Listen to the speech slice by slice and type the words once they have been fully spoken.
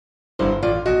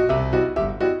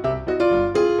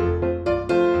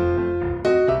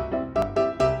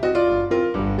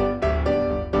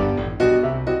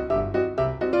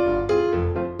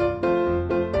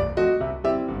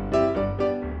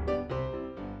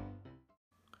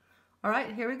All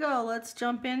right, here we go. Let's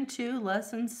jump into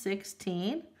lesson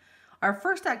 16. Our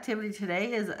first activity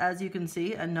today is, as you can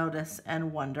see, a notice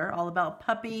and wonder, all about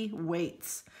puppy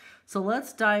weights. So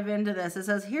let's dive into this. It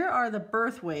says, here are the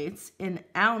birth weights in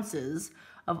ounces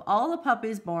of all the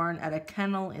puppies born at a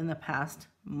kennel in the past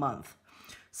month.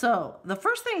 So the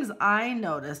first things I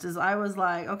noticed is I was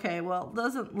like, okay, well, it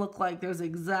doesn't look like there's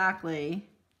exactly...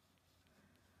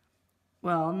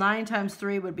 Well, 9 times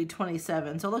 3 would be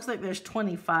 27. So it looks like there's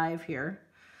 25 here.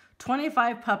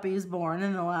 25 puppies born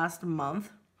in the last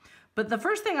month. But the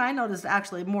first thing I noticed,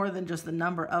 actually, more than just the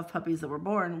number of puppies that were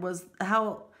born, was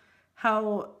how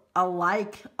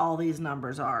alike all these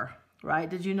numbers are, right?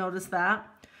 Did you notice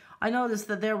that? I noticed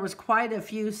that there was quite a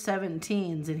few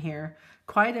 17s in here,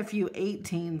 quite a few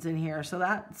 18s in here. So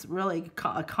that's really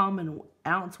a common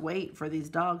ounce weight for these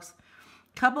dogs.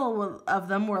 A couple of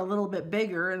them were a little bit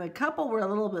bigger and a couple were a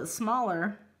little bit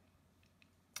smaller.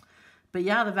 But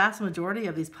yeah, the vast majority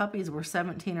of these puppies were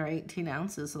 17 or 18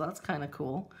 ounces, so that's kind of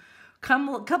cool.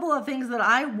 Couple of things that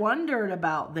I wondered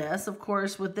about this, of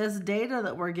course, with this data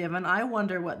that we're given, I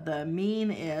wonder what the mean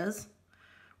is,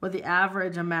 what the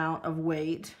average amount of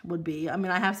weight would be. I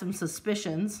mean, I have some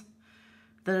suspicions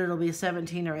that it'll be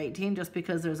 17 or 18 just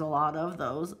because there's a lot of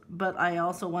those. But I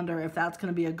also wonder if that's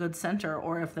going to be a good center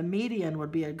or if the median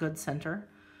would be a good center.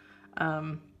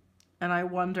 And I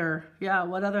wonder, yeah,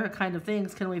 what other kind of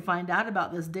things can we find out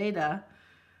about this data?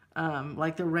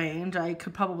 Like the range, I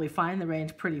could probably find the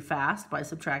range pretty fast by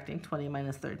subtracting 20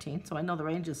 minus 13. So I know the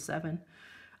range is 7.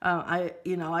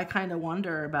 I kind of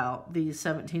wonder about these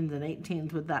 17s and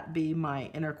 18s. Would that be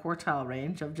my interquartile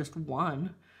range of just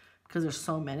 1? Because there's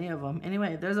so many of them.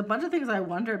 Anyway, there's a bunch of things I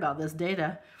wonder about this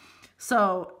data.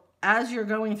 So as you're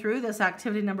going through this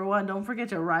activity number 1, don't forget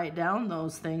to write down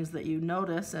those things that you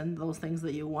notice and those things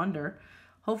that you wonder.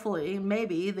 Hopefully,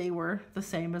 maybe they were the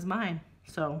same as mine.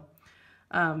 So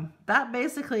that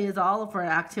basically is all for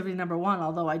activity number 1,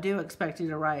 although I do expect you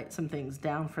to write some things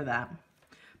down for that.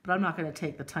 But I'm not going to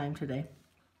take the time today.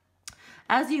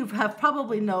 As you have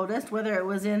probably noticed, whether it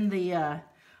was in the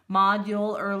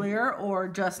module earlier or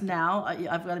just now,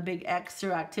 I've got a big X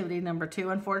through activity number 2.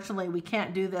 Unfortunately, we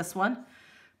can't do this one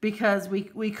because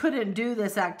we couldn't do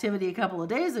this activity a couple of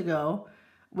days ago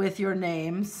with your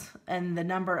names and the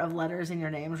number of letters in your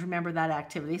names. Remember that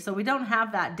activity. So we don't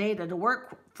have that data to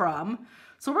work from.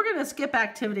 So we're going to skip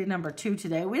activity number 2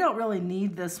 today. We don't really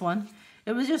need this one.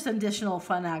 It was just an additional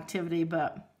fun activity,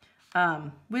 but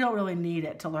we don't really need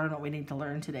it to learn what we need to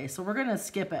learn today. So we're going to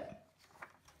skip it.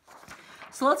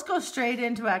 So let's go straight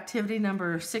into activity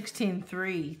number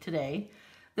 16.3 today.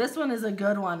 This one is a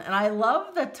good one, and I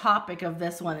love the topic of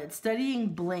this one. It's studying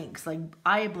blinks, like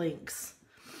eye blinks.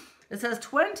 It says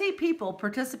 20 people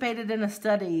participated in a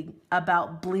study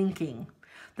about blinking.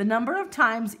 The number of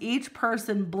times each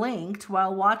person blinked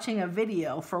while watching a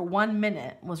video for 1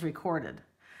 minute was recorded.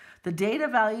 The data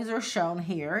values are shown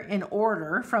here in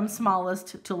order from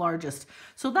smallest to largest.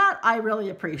 So that I really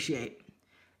appreciate.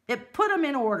 It put them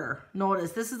in order.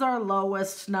 Notice this is our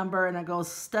lowest number and it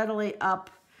goes steadily up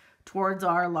towards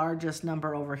our largest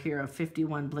number over here of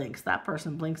 51 blinks. That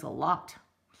person blinks a lot.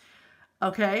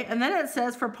 Okay, and then it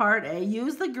says for part A,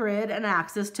 use the grid and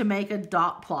axis to make a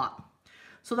dot plot.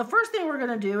 So the first thing we're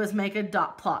going to do is make a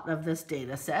dot plot of this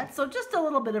data set. So just a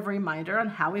little bit of a reminder on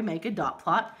how we make a dot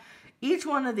plot. Each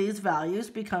one of these values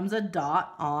becomes a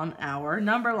dot on our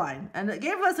number line. And it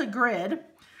gave us a grid,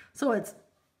 so it's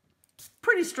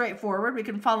pretty straightforward. We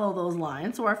can follow those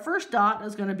lines. So our first dot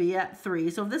is going to be at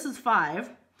 3. So if this is 5,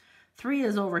 3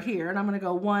 is over here, and I'm going to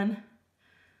go 1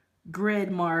 grid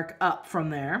mark up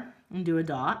from there and do a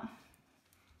dot.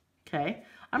 Okay,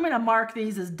 I'm going to mark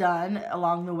these as done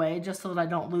along the way just so that I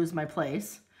don't lose my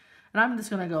place. And I'm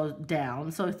just going to go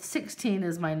down. So 16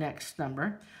 is my next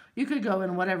number. You could go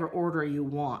in whatever order you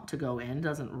want to go in.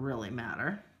 Doesn't really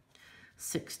matter.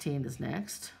 16 is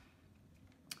next.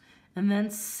 And then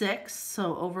 6,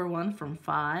 so over 1 from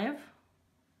 5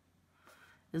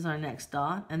 is our next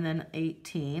dot. And then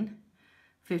 18,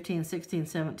 15, 16,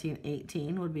 17,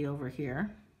 18 would be over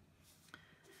here.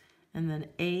 And then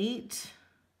 8,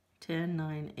 10,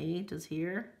 9, 8 is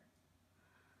here.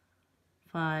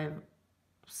 5,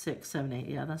 6, 7, 8.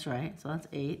 Yeah, that's right. So that's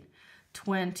 8.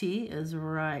 20 is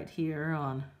right here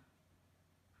on...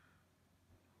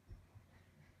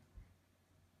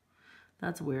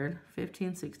 That's weird.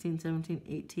 15, 16, 17,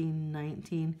 18,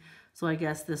 19. So I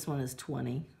guess this one is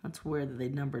 20. That's where they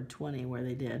numbered 20 where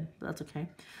they did. But that's okay.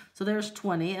 So there's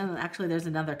 20. And actually there's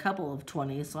another couple of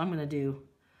 20s. So I'm going to do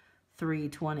 3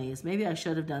 20s. Maybe I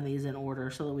should have done these in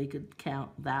order so that we could count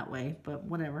that way. But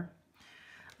whatever.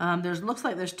 Looks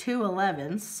like there's 2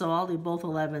 11s. So I'll do both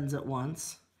 11s at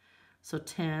once. So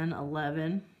 10,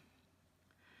 11,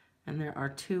 and there are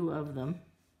 2 of them.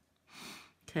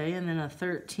 Okay, and then a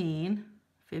 13,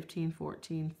 15,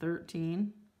 14,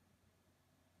 13.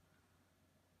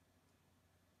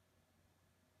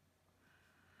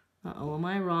 Uh-oh, am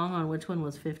I wrong on which one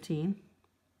was 15?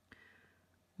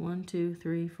 1, 2,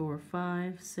 3, 4,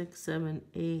 5, 6, 7,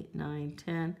 8, 9,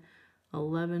 10,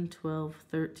 11, 12,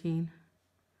 13,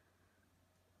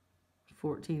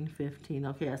 14, 15.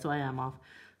 Okay, so I am off.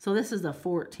 So this is a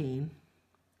 14.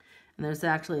 And there's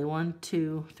actually 1,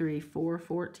 2, 3, 4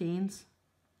 14s.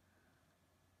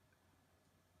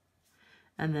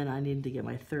 And then I need to get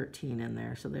my 13 in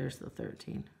there. So there's the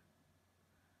 13.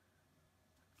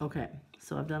 Okay,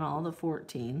 so I've done all the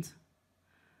 14s.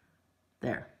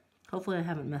 There. Hopefully I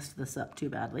haven't messed this up too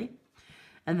badly.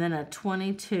 And then a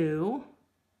 22.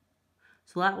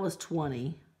 So that was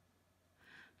 20.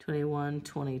 21,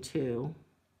 22.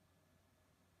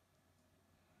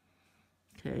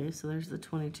 Okay, so there's the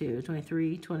 22.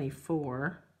 23,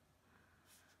 24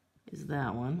 is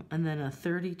that one. And then a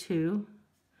 32.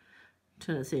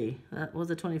 Let's see, that was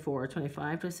a 24.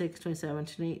 25, 26, 27,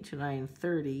 28, 29,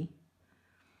 30.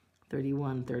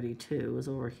 31, 32 is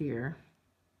over here.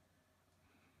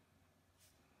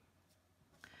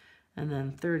 And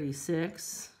then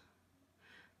 36,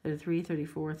 33,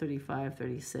 34, 35,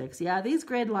 36. Yeah, these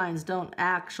grid lines don't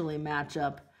actually match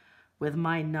up with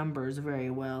my numbers very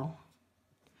well.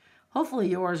 Hopefully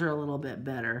yours are a little bit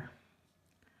better.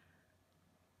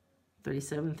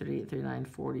 37, 38, 39,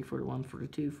 40, 41,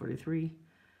 42, 43,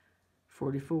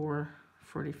 44,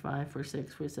 45,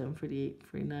 46, 47, 48,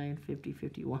 49, 50,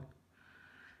 51.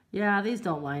 Yeah, these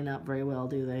don't line up very well,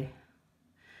 do they?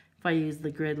 If I use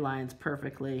the grid lines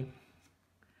perfectly.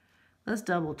 Let's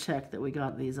double check that we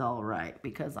got these all right,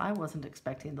 because I wasn't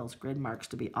expecting those grid marks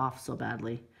to be off so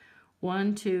badly.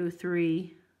 1, 2,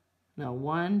 3, no,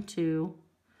 1, 2,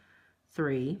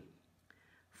 3,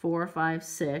 4, 5,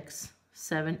 6,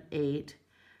 7, 8,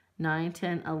 9,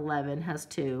 10, 11 has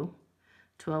 2,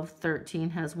 12, 13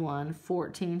 has 1,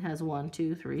 14 has 1,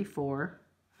 2, 3, 4.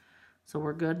 So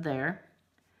we're good there.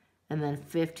 And then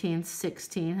 15,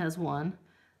 16 has 1,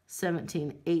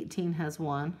 17, 18 has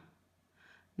 1,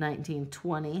 19,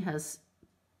 20 has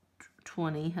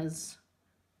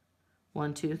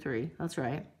 1, 2, 3. That's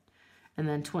right. And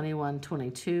then 21,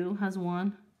 22 has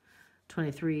 1,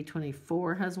 23,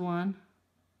 24 has 1.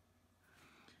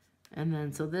 And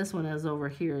then, so this one is over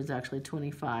here is actually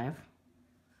 25.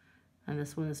 And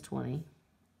this one is 20,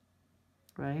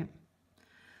 right?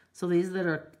 So these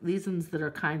ones that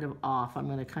are kind of off, I'm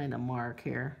going to kind of mark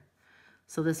here.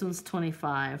 So this one's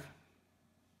 25,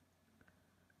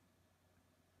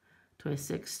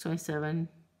 26, 27,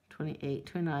 28,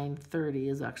 29, 30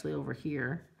 is actually over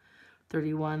here.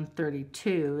 31,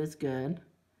 32 is good.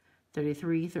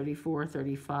 33, 34,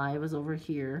 35 is over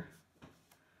here.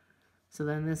 So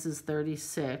then this is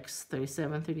 36,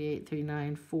 37, 38,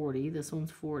 39, 40. This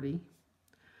one's 40.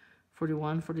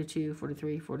 41, 42,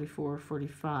 43, 44,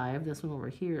 45. This one over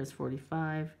here is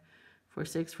 45,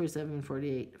 46, 47,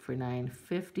 48, 49,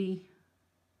 50,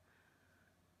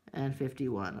 and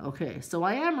 51. Okay, so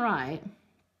I am right.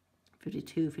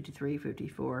 52, 53,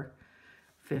 54,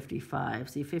 55.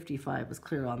 See, 55 was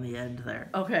clear on the end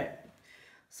there. Okay,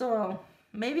 so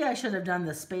maybe I should have done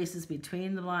the spaces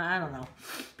between the line. I don't know.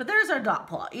 But there's our dot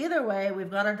plot. Either way, we've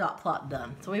got our dot plot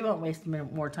done. So we won't waste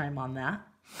more time on that.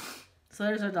 So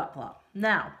there's our dot plot.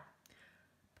 Now,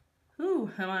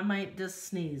 I might just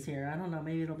sneeze here. I don't know.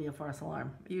 Maybe it'll be a false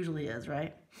alarm. It usually is,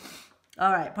 right?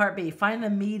 All right, part B. Find the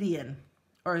median,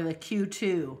 or the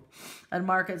Q2, and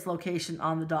mark its location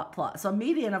on the dot plot. So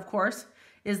median, of course,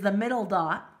 is the middle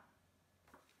dot.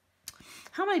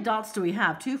 How many dots do we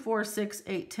have? 2, 4, 6,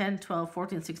 8, 10, 12,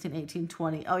 14, 16, 18,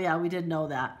 20. Oh, yeah, we did know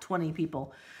that. 20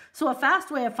 people. So a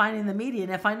fast way of finding the median,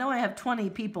 if I know I have 20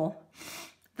 people,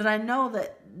 then I know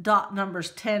that dot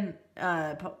numbers 10,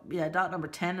 dot number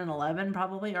 10 and 11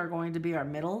 probably are going to be our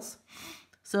middles.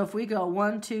 So if we go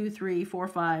 1, 2, 3, 4,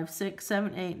 5, 6,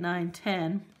 7, 8, 9,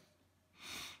 10,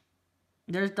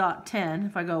 there's dot 10.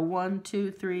 If I go 1,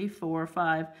 2, 3, 4,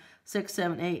 5, 6,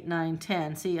 7, 8, 9,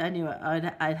 10. See, I knew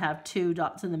I'd have 2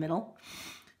 dots in the middle.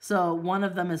 So one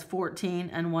of them is 14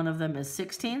 and one of them is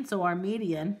 16. So our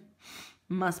median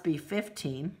must be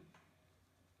 15.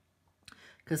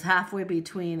 Because halfway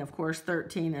between, of course,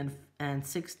 13 and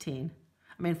 16.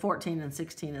 I mean, 14 and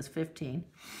 16 is 15.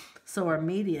 So our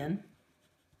median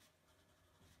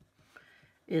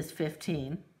is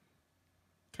 15.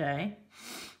 Okay.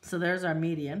 So there's our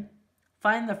median.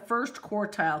 Find the first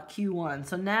quartile, Q1.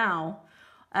 So now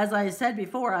as I said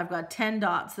before, I've got 10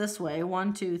 dots this way.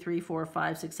 1, 2, 3, 4,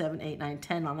 5, 6, 7, 8, 9,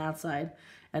 10 on that side.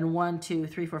 And 1, 2,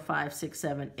 3, 4, 5, 6,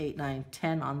 7, 8, 9,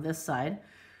 10 on this side.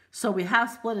 So we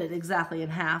have split it exactly in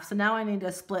half. So now I need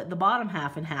to split the bottom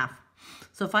half in half.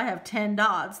 So if I have 10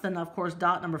 dots, then of course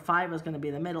dot number 5 is going to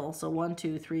be the middle. So 1,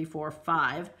 2, 3, 4,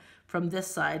 5. From this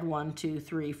side, 1, 2,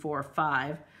 3, 4,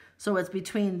 5. So it's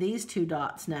between these two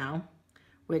dots now,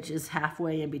 which is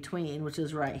halfway in between, which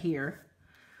is right here.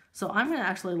 So I'm going to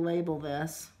actually label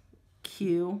this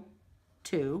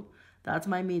Q2. That's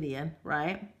my median,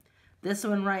 right? This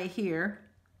one right here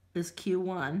is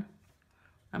Q1.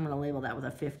 I'm going to label that with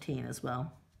a 15 as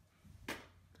well.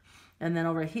 And then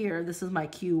over here, this is my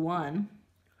Q1,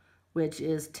 which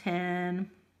is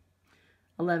 10,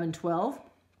 11, 12.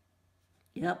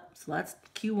 Yep, so that's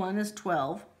Q1 is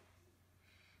 12.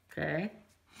 Okay.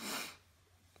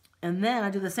 And then I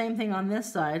do the same thing on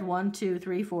this side. 1, 2,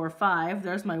 3, 4, 5.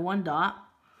 There's my one dot.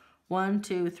 1,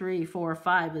 2, 3, 4,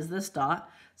 5 is this dot.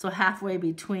 So halfway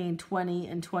between 20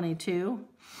 and 22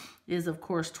 is, of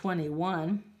course,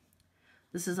 21.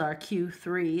 This is our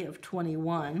Q3 of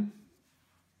 21.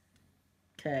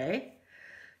 Okay.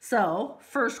 So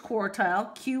first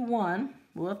quartile, Q1.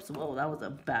 Whoops, whoa, that was a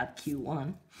bad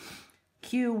Q1.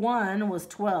 Q1 was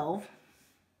 12.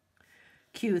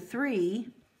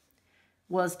 Q3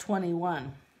 was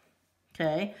 21.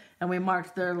 Okay, and we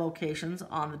marked their locations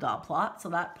on the dot plot, so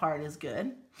that part is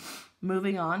good.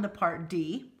 Moving on to part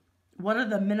D. What are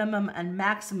the minimum and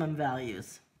maximum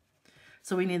values?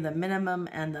 So we need the minimum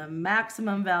and the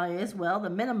maximum values. Well, the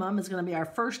minimum is going to be our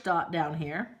first dot down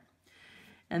here,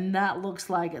 and that looks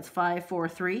like it's 5, 4,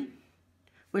 3,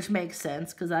 which makes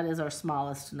sense because that is our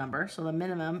smallest number. So the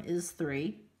minimum is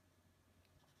 3.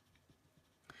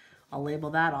 I'll label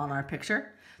that on our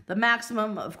picture. The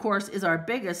maximum, of course, is our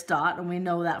biggest dot, and we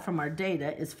know that from our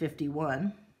data is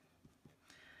 51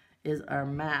 is our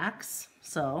max.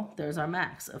 So there's our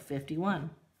max of 51.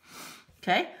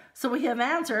 Okay, so we have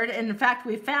answered, and in fact,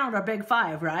 we found our big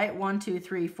 5, right? 1, 2,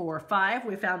 3, 4, 5.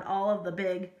 We found all of the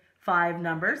big 5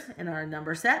 numbers in our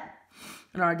number set,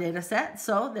 in our data set.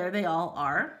 So there they all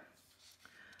are.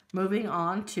 Moving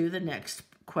on to the next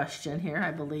question here.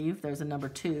 I believe there's a number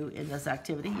 2 in this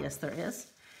activity. Yes, there is.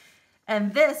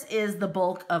 And this is the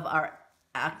bulk of our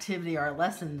activity, our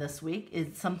lesson this week.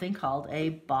 It's something called a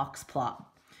box plot.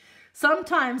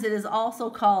 Sometimes it is also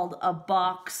called a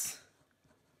box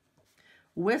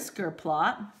whisker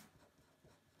plot.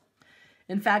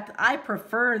 In fact, I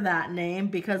prefer that name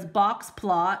because box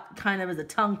plot kind of is a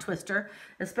tongue twister,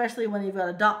 especially when you've got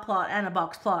a dot plot and a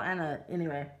box plot and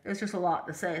anyway, it's just a lot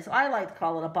to say. So I like to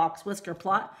call it a box whisker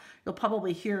plot. You'll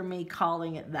probably hear me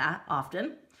calling it that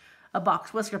often. A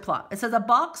box whisker plot. It says a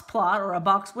box plot or a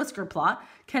box whisker plot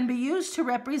can be used to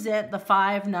represent the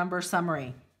 5-number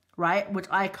summary, right? Which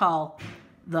I call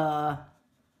the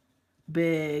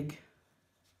big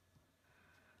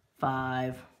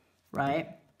 5, right?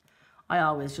 I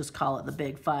always just call it the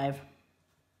big 5.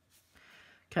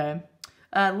 Okay.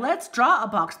 Let's draw a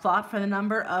box plot for the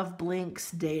number of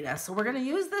blinks data. So we're going to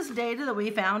use this data that we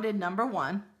found in number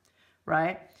 1,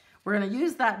 right? We're going to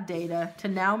use that data to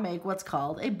now make what's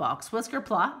called a box whisker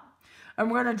plot. And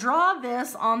we're going to draw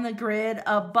this on the grid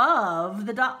above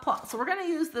the dot plot. So we're going to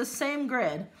use this same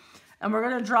grid, and we're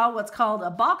going to draw what's called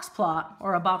a box plot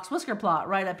or a box whisker plot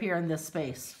right up here in this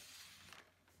space.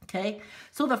 Okay,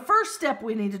 so the first step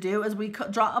we need to do is we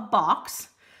draw a box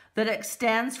that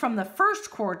extends from the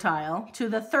first quartile to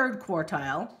the third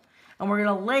quartile, and we're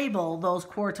going to label those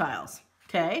quartiles.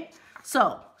 Okay,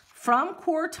 so from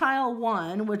quartile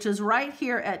 1, which is right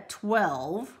here at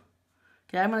 12,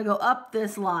 okay, I'm going to go up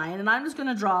this line, and I'm just going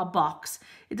to draw a box.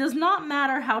 It does not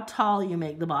matter how tall you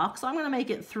make the box, so I'm going to make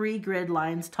it 3 grid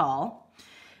lines tall.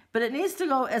 But it needs to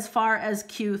go as far as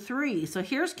Q3. So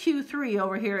here's Q3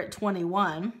 over here at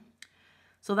 21.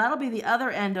 So that'll be the other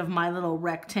end of my little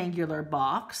rectangular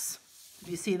box.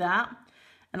 Do you see that?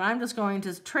 And I'm just going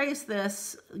to trace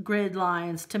this grid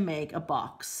lines to make a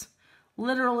box.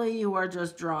 Literally, you are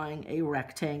just drawing a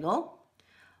rectangle.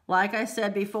 Like I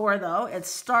said before, though, it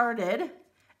started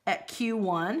at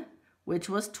Q1, which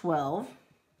was 12.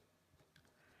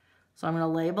 So I'm going to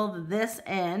label this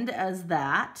end as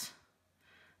that.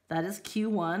 That is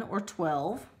Q1 or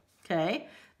 12. Okay.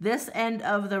 This end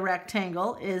of the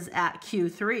rectangle is at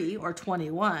Q3 or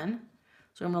 21.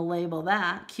 So I'm going to label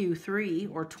that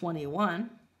Q3 or 21.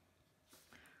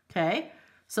 Okay.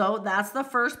 So that's the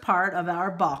first part of our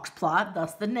box plot.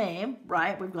 That's the name,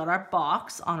 right? We've got our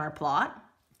box on our plot.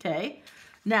 Okay.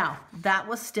 Now, that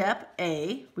was step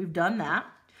A. We've done that.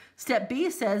 Step B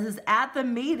says is at the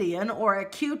median, or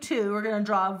at Q2, we're going to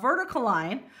draw a vertical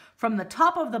line from the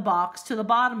top of the box to the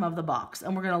bottom of the box,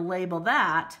 and we're going to label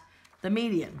that the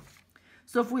median.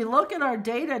 So if we look at our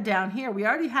data down here, we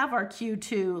already have our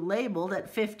Q2 labeled at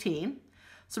 15.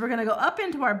 So we're going to go up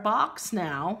into our box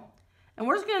now, and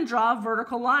we're just going to draw a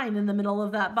vertical line in the middle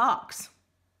of that box.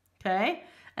 Okay?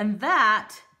 And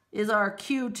that is our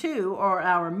Q2, or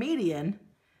our median,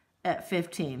 at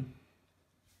 15.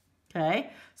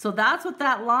 Okay? So that's what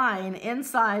that line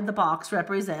inside the box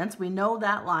represents. We know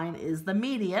that line is the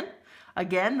median.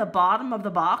 Again, the bottom of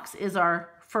the box is our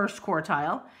first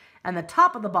quartile, and the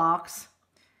top of the box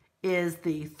is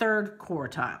the third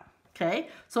quartile. Okay?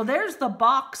 So there's the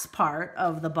box part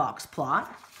of the box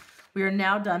plot. We are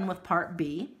now done with part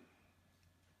B.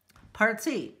 Part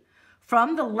C.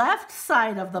 From the left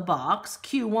side of the box,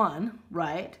 Q1,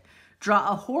 right,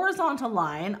 draw a horizontal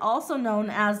line, also known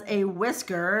as a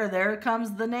whisker. There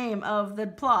comes the name of the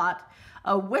plot,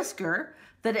 a whisker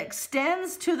that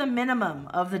extends to the minimum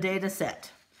of the data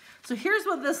set. So here's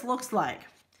what this looks like.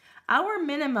 Our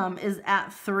minimum is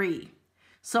at 3.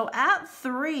 So at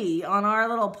 3 on our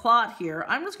little plot here,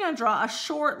 I'm just going to draw a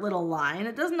short little line.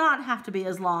 It does not have to be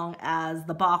as long as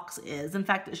the box is. In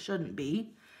fact, it shouldn't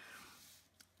be.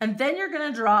 And then you're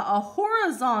going to draw a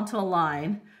horizontal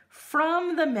line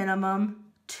from the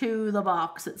minimum to the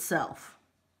box itself.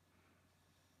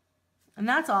 And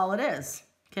that's all it is,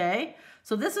 okay?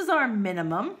 So this is our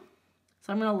minimum.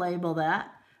 So I'm going to label that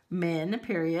min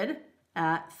period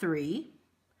at 3.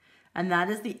 And that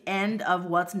is the end of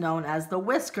what's known as the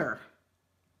whisker,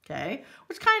 okay?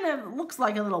 Which kind of looks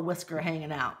like a little whisker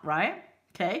hanging out, right?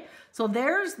 Okay, so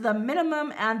there's the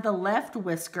minimum and the left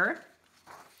whisker.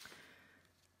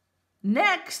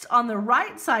 Next, on the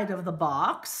right side of the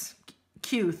box,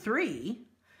 Q3,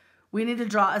 we need to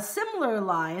draw a similar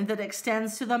line that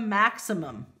extends to the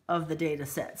maximum of the data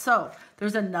set. So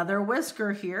there's another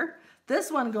whisker here.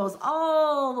 This one goes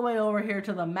all the way over here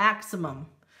to the maximum.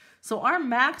 So our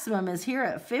maximum is here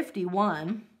at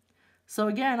 51. So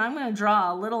again, I'm going to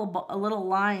draw a little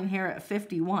line here at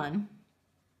 51.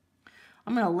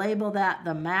 I'm going to label that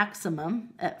the maximum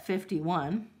at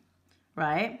 51,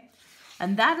 right?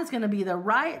 And that is going to be the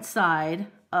right side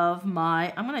of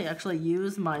my, I'm going to actually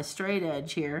use my straight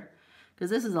edge here because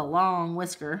this is a long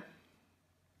whisker.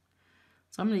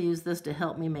 So I'm going to use this to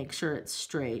help me make sure it's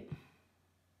straight.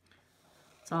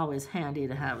 It's always handy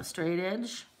to have a straight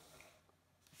edge.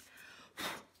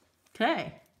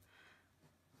 Okay.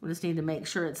 We just need to make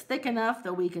sure it's thick enough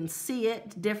that we can see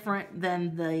it different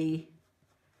than the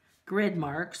grid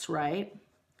marks, right?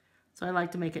 So I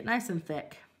like to make it nice and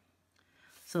thick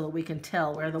so that we can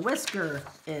tell where the whisker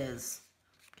is,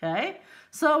 okay?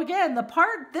 So again,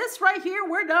 this right here,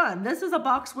 we're done. This is a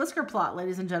box whisker plot,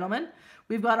 ladies and gentlemen.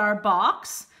 We've got our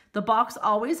box. The box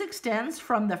always extends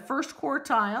from the first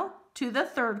quartile to the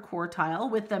third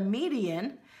quartile with the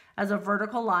median as a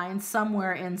vertical line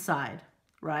somewhere inside,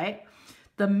 right?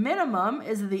 The minimum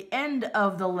is at the end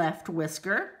of the left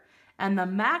whisker, and the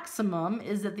maximum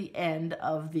is at the end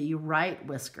of the right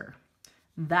whisker.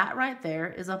 That right there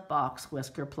is a box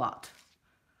whisker plot,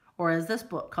 or as this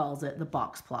book calls it, the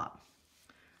box plot.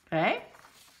 Okay?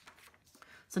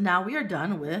 So now we are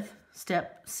done with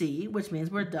step C, which means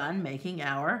we're done making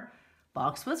our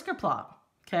box whisker plot.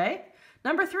 Okay?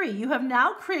 Number 3, you have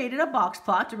now created a box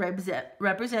plot to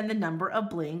represent the number of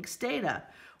blinks data.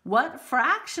 What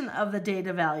fraction of the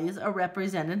data values are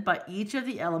represented by each of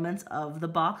the elements of the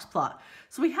box plot?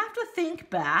 So we have to think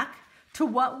back to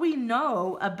what we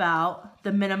know about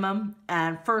the minimum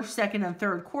and first, second, and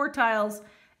third quartiles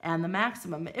and the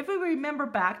maximum. If we remember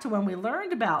back to when we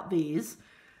learned about these,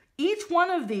 each one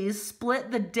of these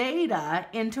split the data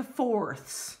into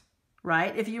fourths,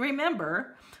 right? If you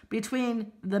remember,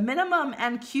 between the minimum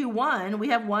and Q1, we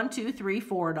have 1, 2, 3,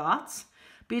 4 dots.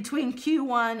 Between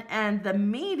Q1 and the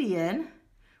median,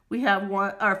 we have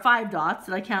 5 dots.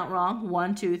 Did I count wrong?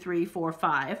 1, 2, 3, 4,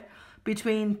 5.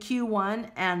 Between Q1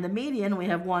 and the median, we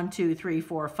have 1, 2, 3,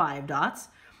 4, 5 dots.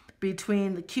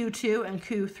 Between the Q2 and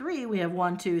Q3, we have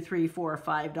 1, 2, 3, 4,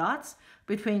 5 dots.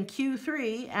 Between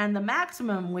Q3 and the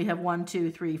maximum, we have 1,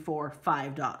 2, 3, 4,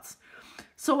 5 dots.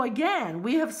 So again,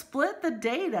 we have split the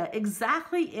data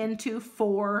exactly into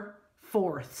 4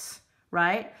 fourths,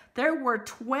 right? There were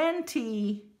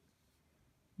 20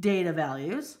 data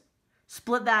values.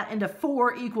 Split that into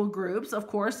 4 equal groups. Of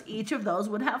course, each of those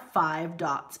would have 5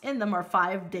 dots in them, or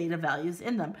 5 data values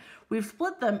in them. We've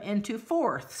split them into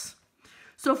fourths.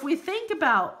 So if we think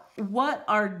about what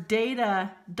our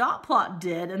data dot plot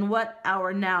did and what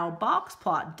our now box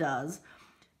plot does,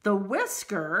 the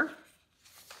whisker,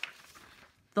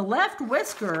 the left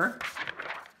whisker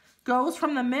goes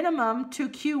from the minimum to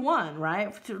Q1,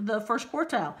 right? To the first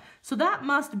quartile. So that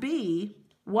must be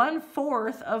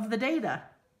 1/4 of the data,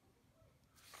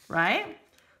 right?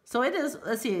 So it is,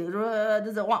 let's see,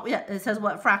 does it want, yeah, it says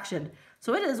what fraction.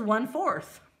 So it is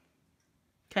 1/4,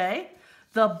 okay?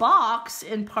 The box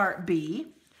in part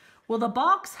B, well, the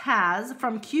box has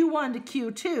from Q1 to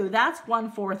Q2, that's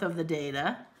 1/4 of the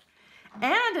data.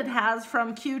 And it has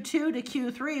from Q2 to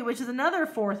Q3, which is another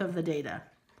 1/4 of the data.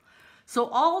 So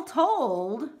all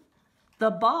told,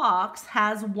 the box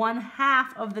has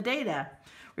 1/2 of the data.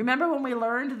 Remember when we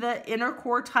learned the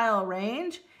interquartile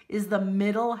range is the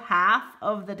middle half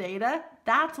of the data?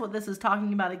 That's what this is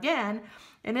talking about again.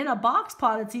 And in a box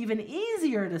plot, it's even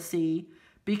easier to see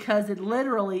because it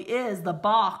literally is the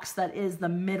box that is the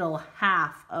middle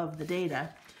half of the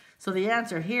data. So the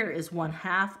answer here is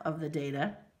 1/2 of the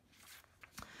data.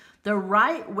 The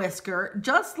right whisker,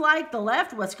 just like the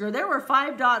left whisker, there were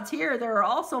 5 dots here. There are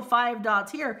also 5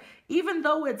 dots here. Even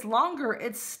though it's longer,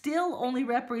 it still only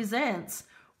represents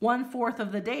 1/4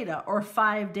 of the data, or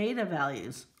 5 data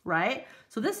values, right?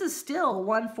 So this is still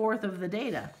 1/4 of the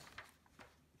data.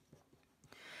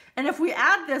 And if we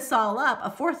add this all up,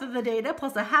 1/4 of the data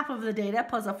plus 1/2 of the data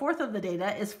plus 1/4 of the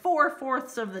data is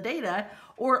 4/4 of the data,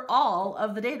 or all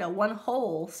of the data, one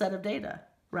whole set of data,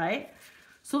 right?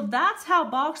 So that's how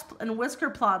box and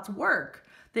whisker plots work.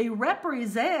 They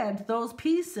represent those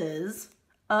pieces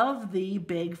of the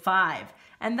big five.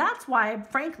 And that's why,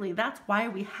 frankly, that's why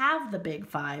we have the big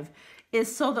five,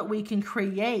 is so that we can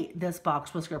create this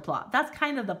box whisker plot. That's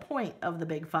kind of the point of the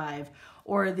big five,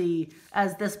 or the,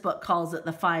 as this book calls it,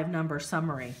 the 5-number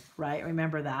summary, right?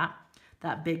 Remember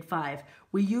that big five.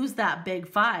 We use that big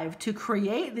five to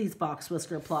create these box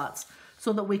whisker plots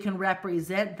so that we can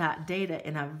represent that data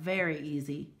in a very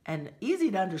easy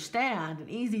to understand and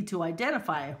easy to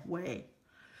identify way.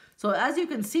 So as you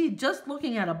can see, just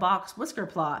looking at a box whisker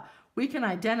plot, we can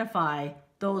identify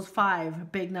those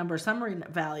 5 big number summary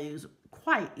values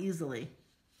quite easily,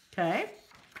 okay?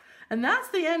 And that's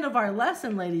the end of our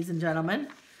lesson, ladies and gentlemen.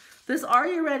 This Are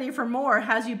You Ready for More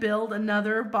has you build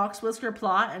another box whisker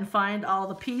plot and find all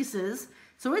the pieces.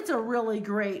 So it's a really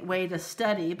great way to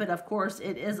study, but of course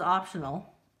it is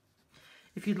optional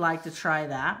if you'd like to try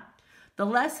that. The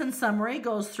lesson summary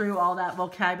goes through all that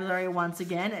vocabulary once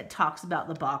again. It talks about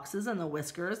the boxes and the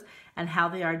whiskers and how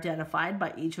they are identified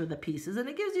by each of the pieces, and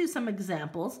it gives you some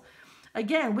examples.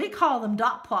 Again, we call them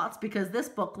dot plots because this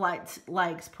book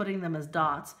likes putting them as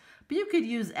dots, but you could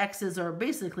use X's or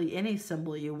basically any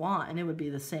symbol you want, and it would be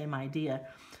the same idea.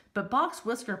 But box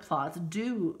whisker plots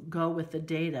do go with the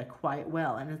data quite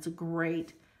well, and it's a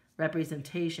great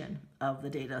representation of the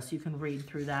data, so you can read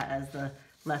through that as the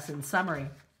lesson summary.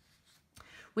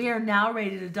 We are now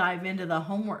ready to dive into the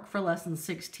homework for lesson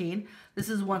 16. This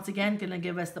is once again going to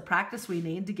give us the practice we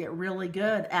need to get really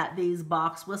good at these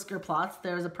box whisker plots.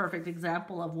 There's a perfect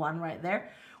example of one right there.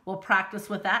 We'll practice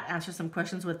with that, answer some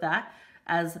questions with that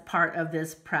as part of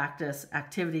this practice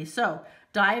activity. So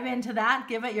dive into that,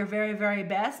 give it your very, very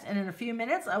best, and in a few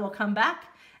minutes I will come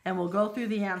back and we'll go through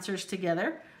the answers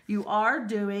together. You are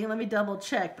doing, let me double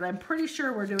check, but I'm pretty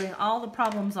sure we're doing all the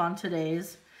problems on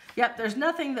today's. Yep, there's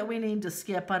nothing that we need to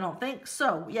skip, I don't think.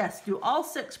 So yes, do all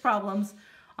 6 problems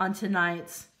on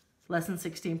tonight's lesson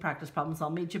 16 practice problems. I'll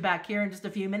meet you back here in just a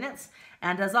few minutes.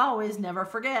 And as always, never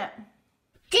forget,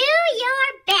 do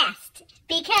your best,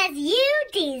 because you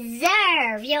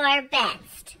deserve your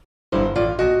best.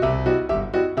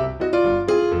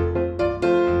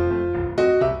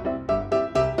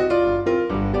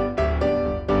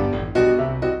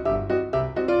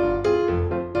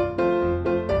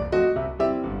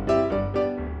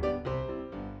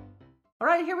 All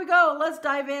right, here we go. Let's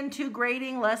dive into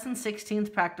grading lesson 16's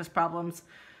practice problems.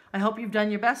 I hope you've done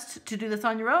your best to do this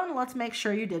on your own. Let's make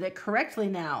sure you did it correctly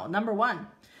now. Number 1,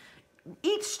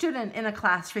 each student in a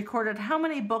class recorded how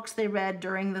many books they read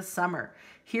during the summer.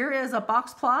 Here is a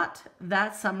box plot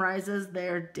that summarizes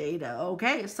their data.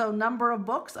 Okay, so number of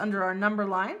books under our number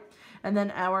line, and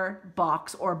then our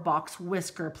box or box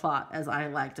whisker plot, as I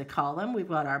like to call them. We've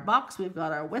got our box, we've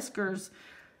got our whiskers,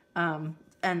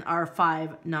 and our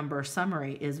 5-number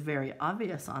summary is very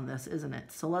obvious on this, isn't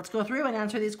it? So let's go through and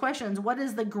answer these questions. What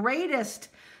is the greatest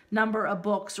number of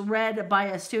books read by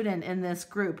a student in this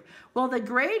group? Well, the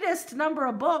greatest number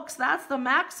of books, that's the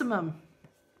maximum,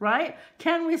 right?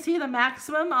 Can we see the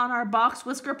maximum on our box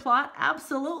whisker plot?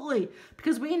 Absolutely,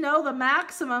 because we know the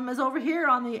maximum is over here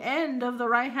on the end of the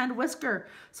right-hand whisker.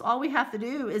 So all we have to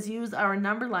do is use our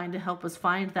number line to help us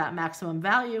find that maximum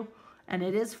value. And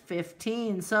it is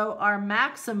 15. So our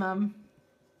maximum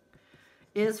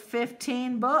is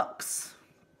 15 books.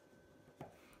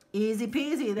 Easy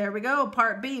peasy. There we go.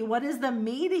 Part B. What is the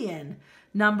median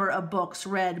number of books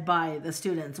read by the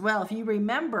students? Well, if you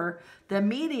remember, the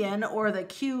median, or the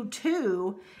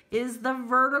Q2, is the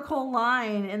vertical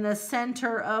line in the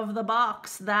center of the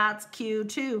box. That's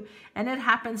Q2, and it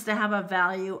happens to have a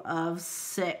value of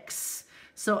 6.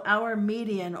 So our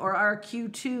median, or our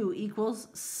Q2, equals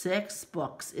 6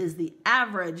 books, is the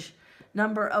average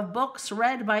number of books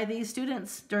read by these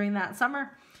students during that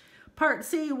summer. Part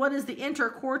C, what is the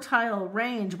interquartile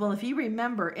range? Well, if you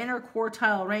remember,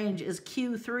 interquartile range is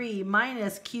Q3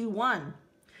 minus Q1.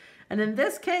 And in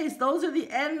this case, those are the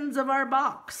ends of our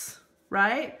box,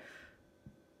 right?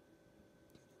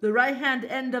 The right-hand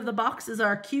end of the box is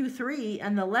our Q3,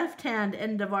 and the left-hand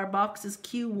end of our box is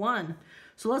Q1.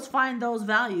 So let's find those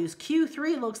values.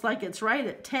 Q3 looks like it's right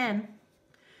at 10.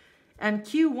 And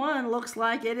Q1 looks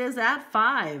like it is at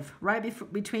 5,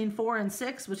 right between 4 and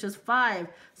 6, which is 5.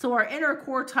 So our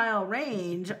interquartile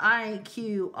range,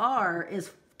 IQR, is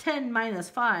 10 minus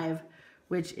 5,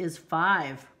 which is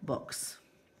 5 books.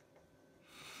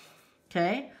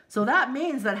 Okay, so that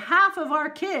means that half of our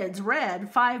kids read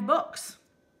 5 books.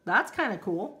 That's kind of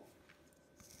cool.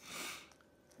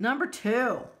 Number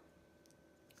 2.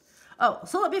 Oh,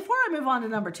 so before I move on to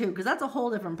number 2, because that's a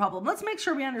whole different problem, let's make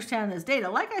sure we understand this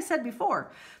data. Like I said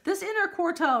before, this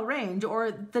interquartile range, or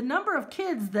the number of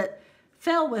kids that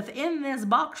fell within this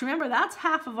box, remember, that's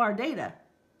half of our data,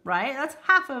 right? That's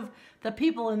half of the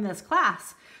people in this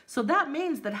class. So that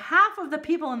means that half of the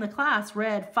people in the class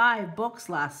read 5 books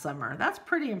last summer. That's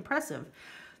pretty impressive.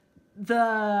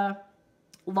 The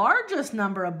largest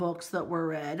number of books that were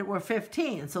read were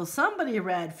 15. So somebody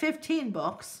read 15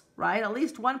 books, right? At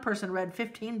least one person read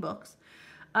 15 books.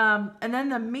 And then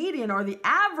the median, or the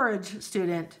average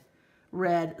student,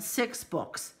 read 6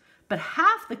 books. But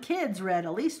half the kids read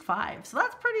at least 5. So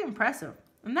that's pretty impressive.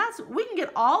 And we can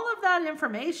get all of that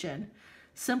information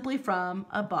simply from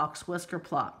a box whisker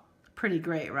plot. Pretty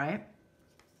great, right?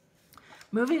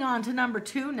 Moving on to number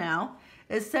 2 now.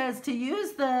 It says to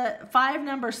use the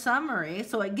 5-number summary,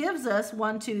 so it gives us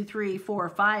 1, 2, 3, 4,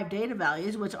 5 data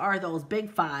values, which are those big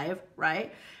 5,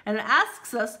 right? And it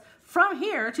asks us from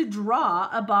here to draw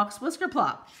a box whisker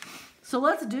plot. So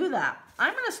let's do that.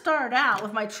 I'm going to start out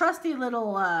with my trusty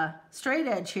little straight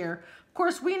edge here. Of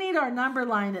course, we need our number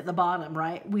line at the bottom,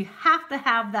 right? We have to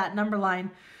have that number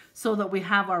line so that we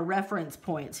have our reference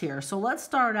points here. So let's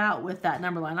start out with that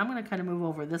number line. I'm going to kind of move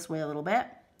over this way a little bit.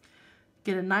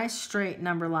 Get a nice straight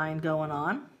number line going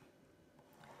on.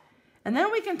 And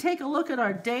then we can take a look at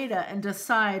our data and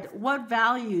decide what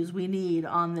values we need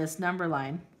on this number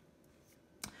line.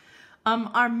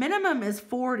 Our minimum is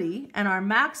 40 and our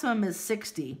maximum is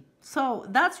 60. So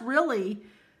that's really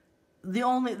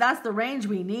that's the range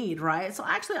we need, right? So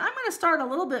actually I'm going to start a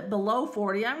little bit below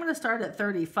 40. I'm going to start at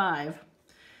 35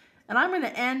 and I'm going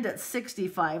to end at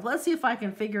 65. Let's see if I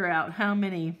can figure out how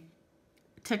many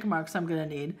tick marks I'm going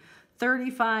to need.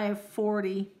 35,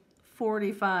 40,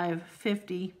 45,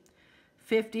 50,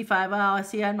 55. Oh, I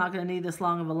see I'm not going to need this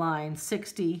long of a line.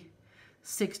 60,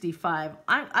 65.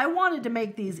 I wanted to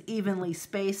make these evenly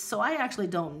spaced, so I actually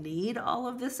don't need all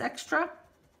of this extra,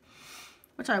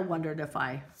 which I wondered if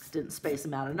I didn't space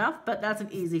them out enough, but that's an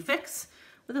easy fix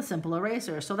with a simple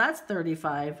eraser. So that's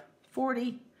 35,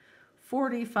 40,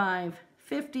 45,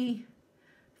 50,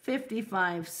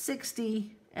 55,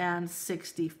 60, and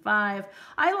 65.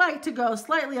 I like to go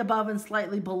slightly above and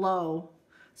slightly below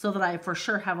so that I for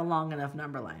sure have a long enough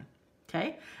number line.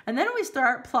 Okay, and then we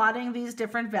start plotting these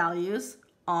different values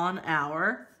on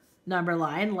our number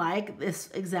line, like this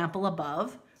example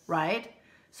above, right?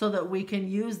 So that we can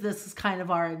use this as kind of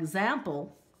our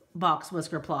example box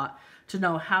whisker plot to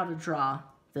know how to draw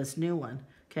this new one.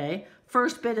 Okay,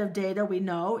 first bit of data we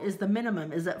know is the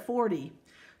minimum is at 40.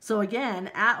 So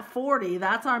again, at 40,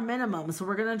 that's our minimum. So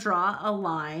we're going to draw a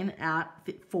line at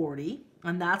 40,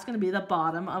 and that's going to be the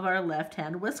bottom of our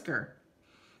left-hand whisker.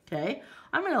 Okay,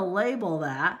 I'm going to label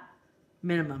that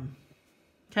minimum.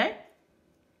 Okay,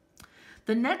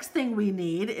 the next thing we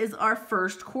need is our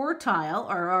first quartile,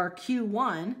 or our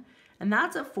Q1, and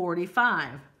that's at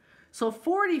 45. So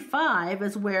 45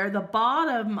 is where the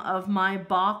bottom of my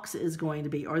box is going to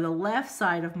be, or the left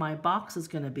side of my box is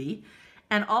going to be,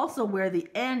 and also where the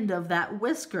end of that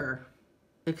whisker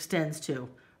extends to,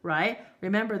 right?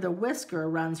 Remember, the whisker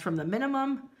runs from the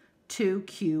minimum to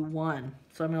Q1.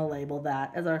 So I'm going to label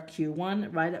that as our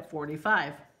Q1 right at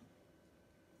 45.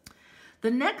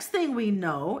 The next thing we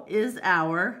know is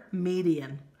our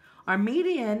median. Our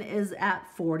median is at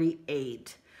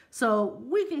 48. So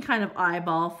we can kind of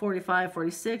eyeball 45,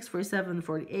 46, 47,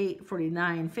 48,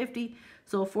 49, 50.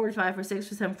 So 45, 46,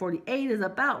 47, 48 is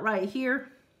about right here.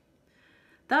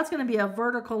 That's going to be a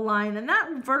vertical line, and that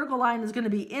vertical line is going to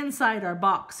be inside our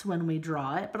box when we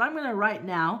draw it. But I'm going to right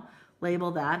now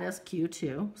label that as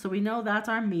Q2. So we know that's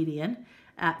our median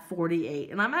at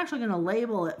 48. And I'm actually going to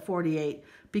label it 48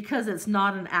 because it's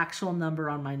not an actual number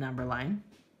on my number line.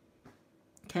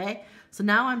 Okay, so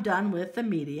now I'm done with the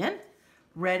median.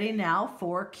 Ready now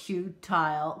for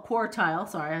quartile,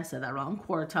 sorry, I said that wrong,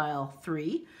 quartile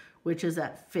 3, which is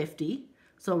at 50.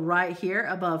 So right here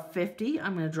above 50,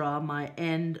 I'm going to draw my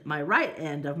right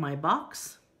end of my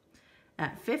box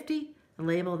at 50 and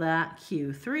label that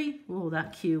Q3. Oh,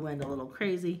 that Q went a little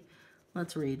crazy.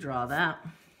 Let's redraw that.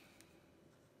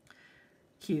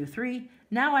 Q3.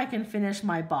 Now I can finish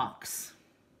my box.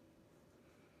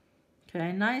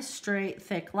 Okay, nice straight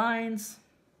thick lines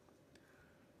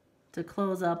to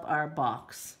close up our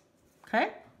box.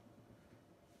 Okay?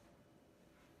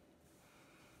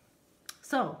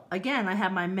 So again, I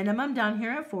have my minimum down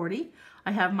here at 40.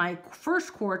 I have my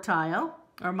first quartile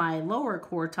or my lower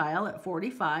quartile at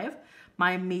 45.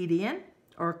 My median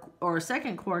or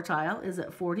second quartile is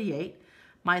at 48.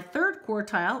 My third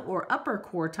quartile or upper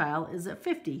quartile is at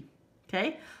 50.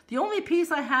 Okay? The only piece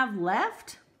I have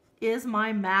left is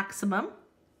my maximum,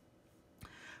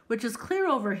 which is clear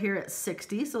over here at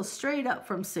 60. So straight up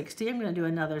from 60, I'm going to do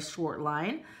another short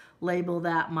line. Label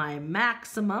that my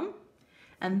maximum.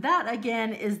 And that,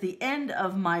 again, is the end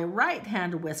of my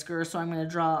right-hand whisker. So I'm going to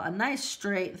draw a nice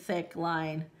straight, thick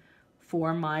line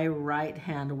for my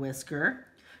right-hand whisker.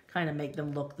 Kind of make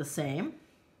them look the same.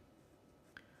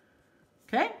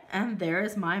 Okay, and there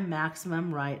is my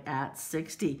maximum right at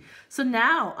 60. So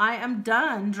now I am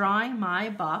done drawing my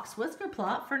box whisker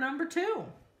plot for number 2.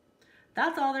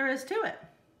 That's all there is to it.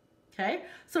 Okay,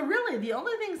 so really the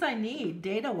only things I need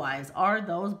data-wise are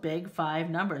those big 5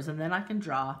 numbers, and then I can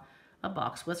draw a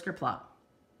box whisker plot.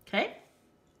 Okay,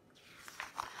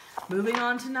 moving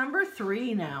on to number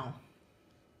 3 now.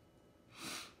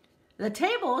 The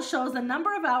table shows the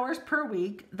number of hours per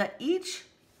week that each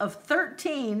of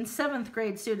 13 7th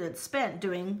grade students spent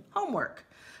doing homework.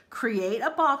 Create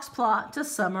a box plot to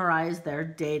summarize their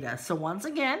data. So once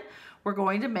again, we're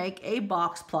going to make a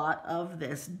box plot of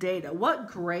this data. What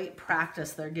great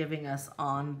practice they're giving us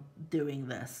on doing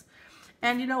this.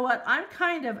 And you know what? I'm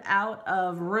kind of out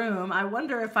of room. I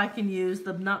wonder if I can use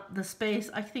the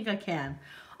space. I think I can.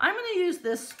 I'm going to use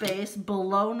this space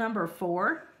below number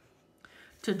 4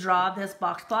 to draw this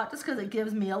box plot, just because it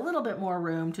gives me a little bit more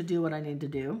room to do what I need to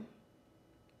do.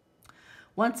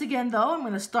 Once again, though, I'm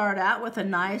going to start out with a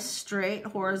nice straight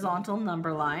horizontal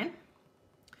number line.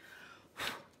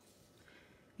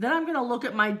 Then I'm going to look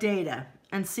at my data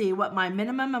and see what my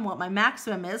minimum and what my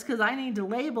maximum is, because I need to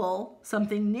label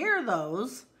something near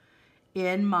those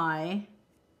on my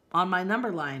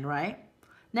number line, right?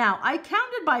 Now, I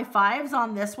counted by 5s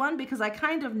on this one because I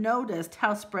kind of noticed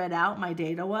how spread out my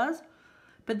data was.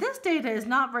 But this data is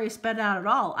not very spread out at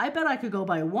all. I bet I could go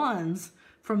by 1s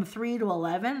from 3 to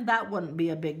 11. That wouldn't be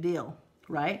a big deal,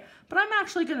 right? But I'm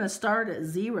actually going to start at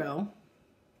 0.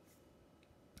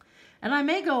 And I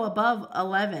may go above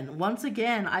 11. Once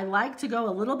again, I like to go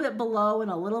a little bit below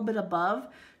and a little bit above,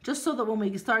 just so that when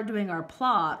we start doing our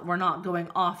plot, we're not going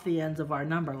off the ends of our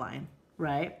number line,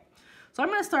 right? So I'm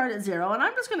going to start at 0, and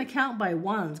I'm just going to count by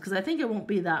 1s because I think it won't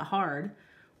be that hard.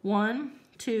 1,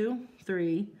 2,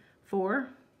 3, 4,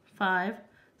 5,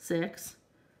 6,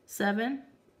 7,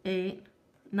 8,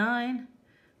 9,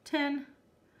 10,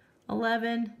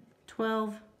 11, 12.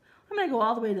 I'm going to go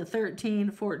all the way to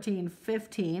 13, 14,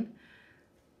 15.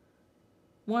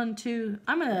 1, 2,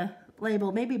 I'm going to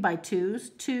label maybe by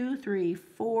 2s. 2, 3,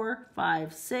 4,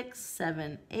 5, 6,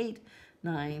 7, 8,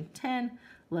 9, 10,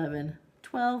 11,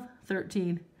 12,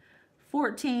 13,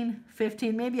 14,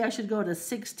 15. Maybe I should go to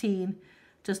 16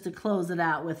 just to close it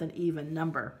out with an even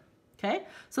number. Okay,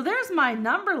 so there's my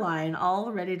number line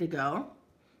all ready to go.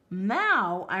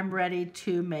 Now I'm ready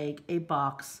to make a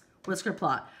box whisker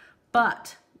plot.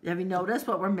 But have you noticed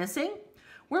what we're missing?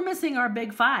 We're missing our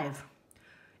big 5.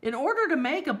 In order to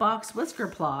make a box whisker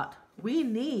plot, we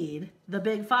need the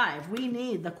big 5. We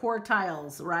need the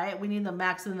quartiles, right? We need the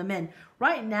max and the min.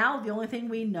 Right now, the only thing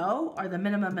we know are the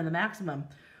minimum and the maximum.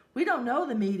 We don't know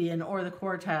the median or the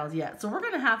quartiles yet, so we're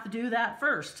going to have to do that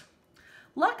first.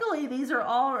 Luckily, these are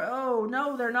all, oh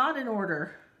no, they're not in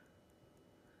order.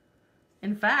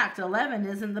 In fact, 11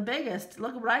 isn't the biggest.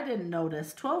 Look what I didn't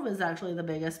notice. 12 is actually the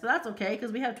biggest, but that's okay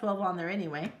because we have 12 on there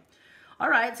anyway. All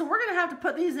right, so we're going to have to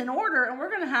put these in order, and we're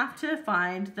going to have to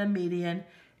find the median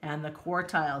and the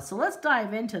quartiles. So let's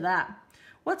dive into that.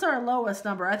 What's our lowest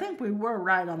number? I think we were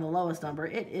right on the lowest number.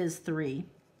 It is 3.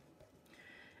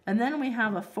 And then we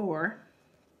have a 4.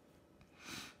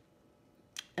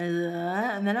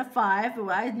 And then a 5.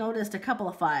 I noticed a couple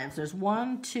of 5s. There's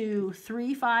 1, 2,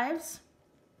 3 5s.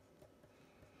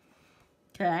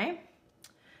 Okay.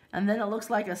 And then it looks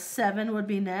like a 7 would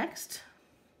be next.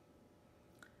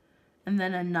 And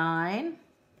then a 9.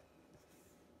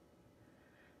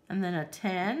 And then a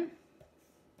 10.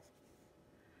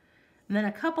 And then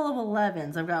a couple of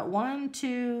 11s. I've got 1,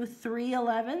 2, 3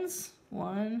 11s.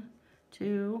 1,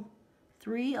 2,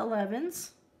 3 11s.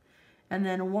 And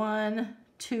then 1,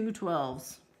 2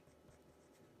 12s.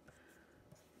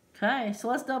 Okay, so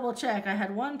let's double check. I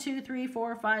had 1, 2, 3,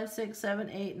 4, 5, 6, 7,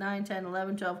 8, 9, 10,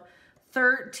 11, 12,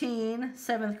 13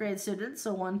 7th grade students.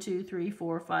 So 1, 2, 3,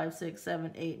 4, 5, 6,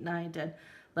 7, 8, 9, 10,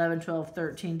 11, 12,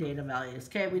 13 data values.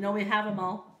 Okay, we know we have them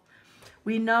all.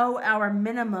 We know our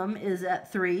minimum is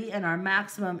at 3 and our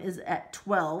maximum is at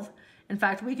 12. In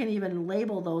fact, we can even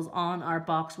label those on our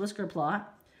box whisker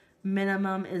plot.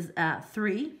 Minimum is at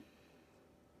 3.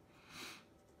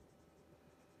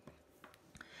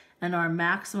 And our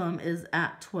maximum is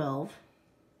at 12.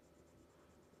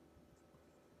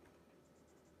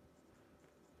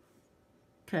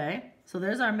 Okay, so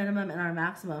there's our minimum and our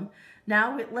maximum.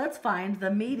 Now let's find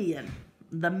the median,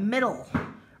 the middle,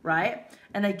 right?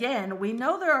 And again, we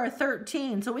know there are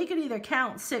 13, so we could either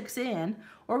count 6 in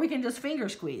or we can just finger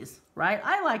squeeze, right?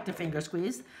 I like to finger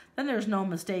squeeze. Then there's no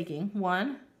mistaking.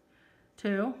 1,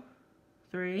 2,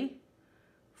 3,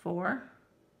 4,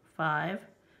 5,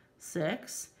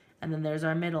 6, and then there's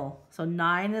our middle. So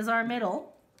 9 is our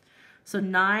middle. So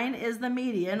 9 is the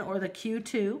median or the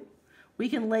Q2. We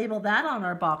can label that on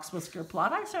our box whisker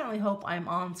plot. I certainly hope I'm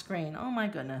on screen. Oh my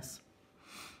goodness.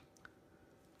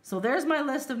 So there's my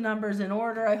list of numbers in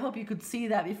order. I hope you could see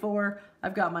that before.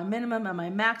 I've got my minimum and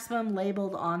my maximum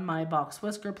labeled on my box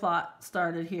whisker plot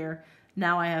started here.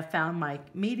 Now I have found my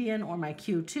median or my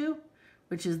Q2,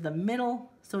 which is the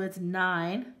middle. So it's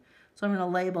 9. So I'm going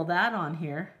to label that on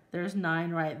here. There's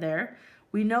 9 right there.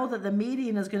 We know that the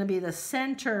median is going to be the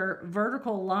center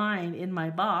vertical line in my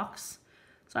box.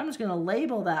 So I'm just going to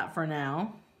label that for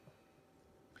now.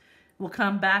 We'll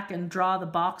come back and draw the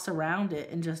box around it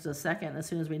in just a second as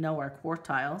soon as we know our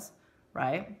quartiles,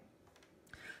 right?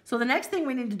 So the next thing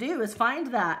we need to do is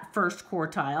find that first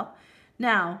quartile.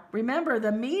 Now, remember,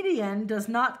 the median does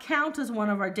not count as one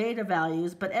of our data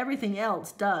values, but everything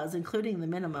else does, including the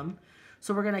minimum.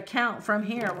 So we're going to count from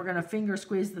here. We're going to finger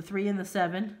squeeze the 3 and the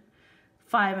 7,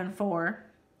 5 and 4,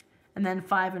 and then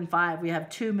 5 and 5. We have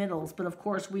 2 middles, but of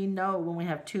course we know when we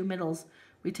have 2 middles,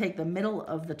 we take the middle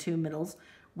of the 2 middles,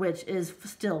 which is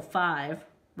still 5,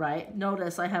 right?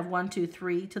 Notice I have 1, 2,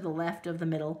 3 to the left of the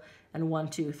middle and 1,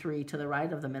 2, 3 to the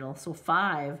right of the middle. So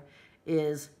 5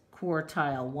 is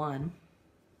quartile 1.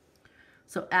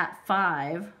 So at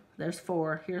 5, there's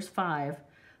 4, here's 5.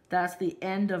 That's the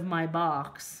end of my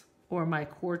box or my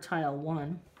quartile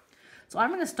 1. So I'm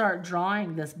going to start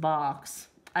drawing this box.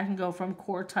 I can go from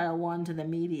quartile 1 to the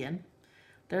median.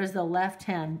 There's the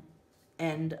left-hand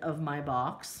end of my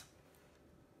box.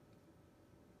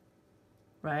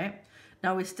 Right?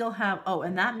 Now we still have, oh,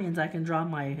 and that means I can draw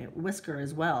my whisker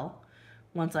as well.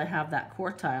 Once I have that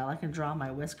quartile, I can draw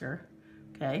my whisker.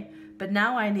 Okay? But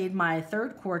now I need my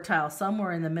third quartile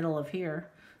somewhere in the middle of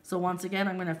here. So once again,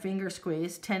 I'm going to finger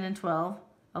squeeze 10 and 12,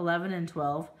 11 and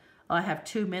 12. I have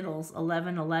 2 middles,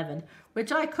 11, 11,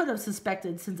 which I could have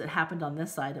suspected since it happened on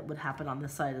this side, it would happen on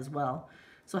this side as well.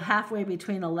 So halfway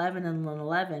between 11 and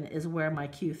 11 is where my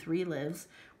Q3 lives,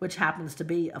 which happens to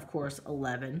be, of course,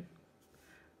 11,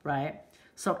 right?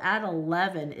 So at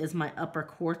 11 is my upper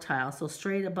quartile. So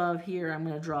straight above here, I'm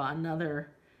going to draw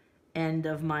another end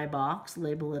of my box,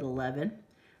 label it 11.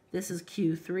 This is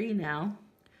Q3 now.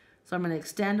 So I'm going to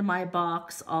extend my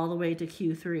box all the way to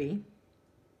Q3.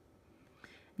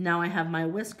 Now I have my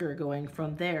whisker going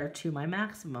from there to my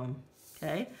maximum,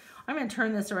 okay? I'm going to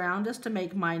turn this around just to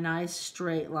make my nice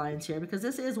straight lines here because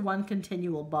this is one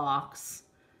continual box,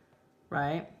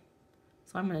 right?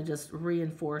 So I'm going to just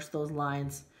reinforce those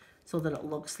lines so that it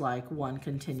looks like one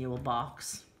continual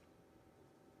box,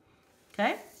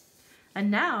 okay? And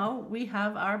now we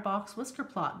have our box whisker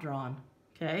plot drawn,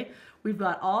 okay? We've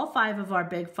got all 5 of our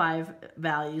big 5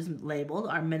 values labeled,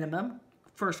 our minimum,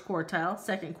 first quartile,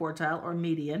 second quartile, or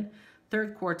median,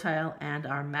 third quartile, and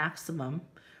our maximum.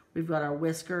 We've got our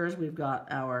whiskers, we've got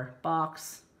our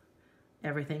box,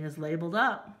 everything is labeled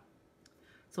up.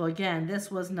 So again,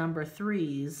 this was number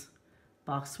 3's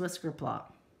box whisker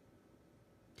plot.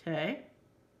 Okay,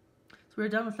 so we're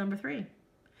done with number 3.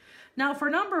 Now for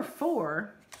number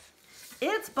 4,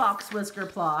 its box whisker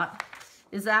plot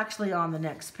is actually on the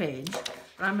next page.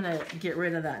 I'm going to get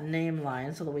rid of that name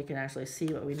line so that we can actually see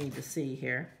what we need to see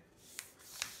here.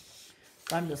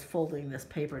 I'm just folding this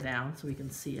paper down so we can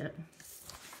see it.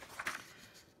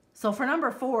 So for number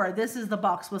 4, this is the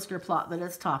box whisker plot that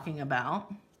it's talking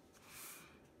about.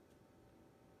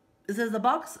 It says the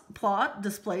box plot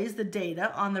displays the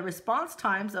data on the response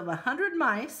times of 100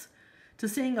 mice to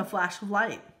seeing a flash of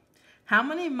light. How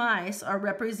many mice are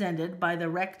represented by the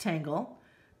rectangle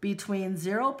between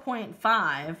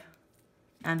 0.5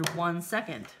 and 1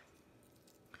 second?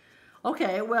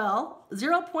 Okay, well,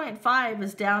 0.5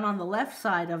 is down on the left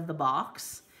side of the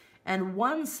box, and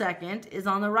 1 second is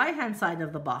on the right-hand side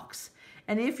of the box.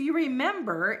 And if you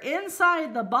remember,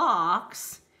 inside the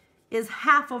box is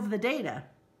half of the data,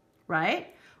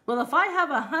 right? Well, if I have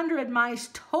 100 mice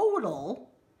total,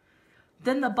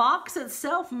 then the box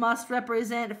itself must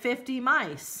represent 50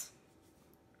 mice.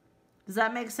 Does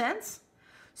that make sense?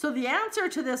 So the answer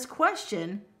to this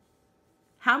question,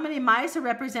 how many mice are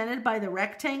represented by the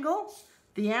rectangle?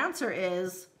 The answer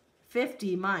is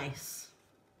 50 mice,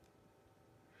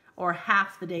 or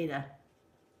half the data,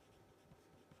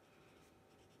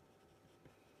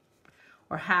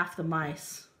 or half the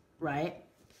mice, right?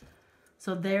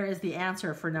 So there is the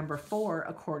answer for number 4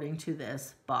 according to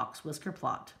this box whisker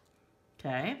plot.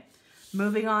 Okay,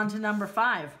 moving on to number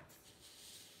 5.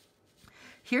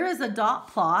 Here is a dot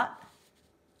plot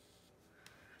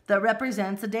that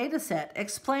represents a data set.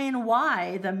 Explain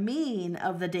why the mean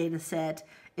of the data set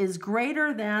is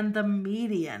greater than the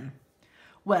median.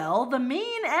 Well, the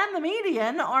mean and the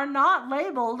median are not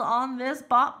labeled on this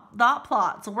dot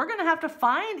plot. So we're going to have to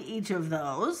find each of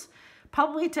those,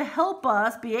 probably to help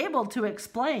us be able to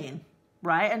explain,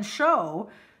 right? And show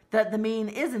that the mean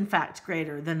is in fact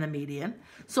greater than the median.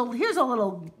 So here's a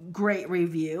little great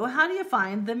review. How do you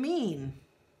find the mean?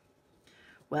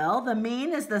 Well, the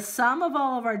mean is the sum of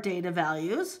all of our data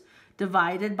values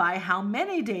divided by how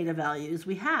many data values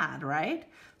we had, right?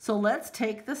 So let's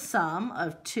take the sum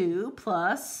of 2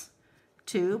 plus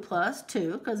 2 plus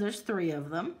 2, because there's 3 of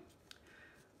them,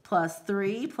 plus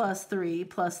 3 plus 3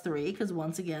 plus 3, because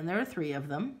once again there are 3 of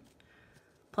them,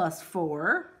 plus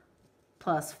 4,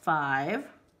 plus 5,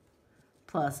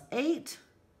 plus 8,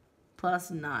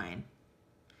 plus 9.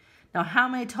 Now, how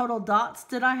many total dots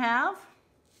did I have?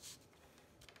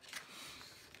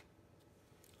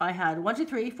 I had 1, 2,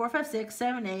 3, 4, 5, 6,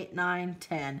 7, 8, 9,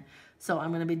 10. So I'm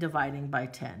going to be dividing by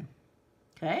 10.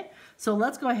 Okay, so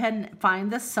let's go ahead and find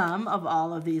the sum of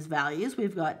all of these values.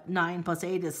 We've got 9 plus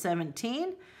 8 is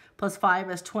 17, plus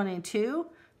 5 is 22,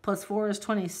 plus 4 is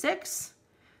 26,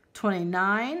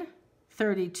 29,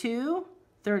 32,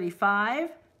 35,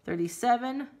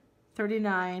 37,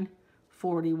 39,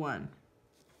 41.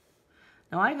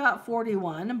 Now I got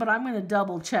 41, but I'm going to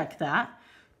double check that.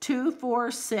 2,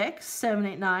 4, 6, 7,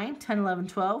 8, 9, 10, 11,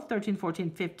 12, 13, 14,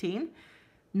 15,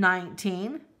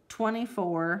 19,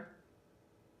 24,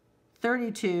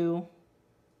 32,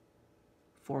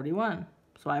 41.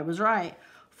 So I was right.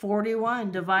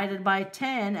 41 divided by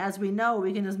 10, as we know,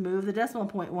 we can just move the decimal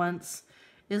point once,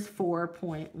 is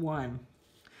 4.1.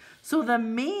 So the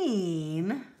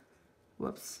mean,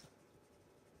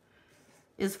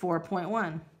 is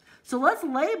 4.1. So let's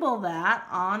label that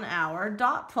on our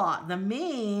dot plot. The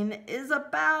mean is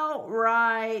about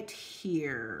right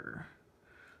here.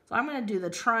 So I'm going to do the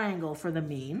triangle for the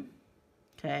mean.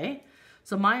 Okay,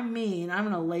 so my mean, I'm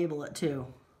going to label it too,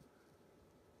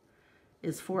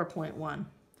 is 4.1.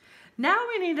 Now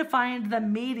we need to find the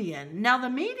median. Now the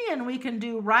median we can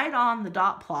do right on the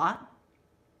dot plot.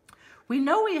 We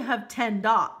know we have 10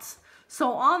 dots.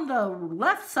 So on the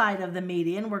left side of the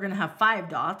median, we're going to have 5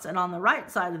 dots, and on the right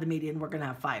side of the median, we're going to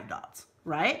have 5 dots,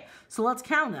 right? So let's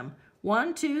count them.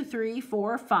 1, 2, 3,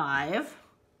 4, 5.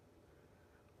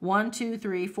 1, 2,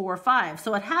 3, 4, 5.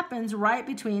 So it happens right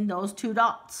between those 2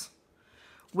 dots,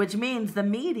 which means the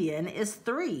median is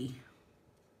 3.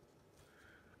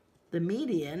 The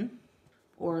median,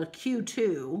 or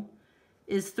Q2,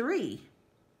 is 3.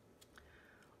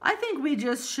 I think we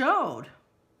just showed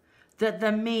that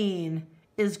the mean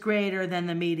is greater than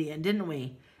the median, didn't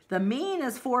we? The mean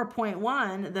is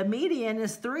 4.1, the median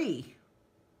is 3.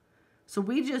 So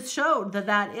we just showed that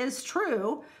that is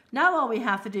true. Now all we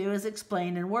have to do is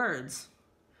explain in words.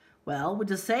 Well, we'll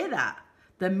just say that.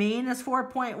 The mean is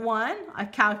 4.1, I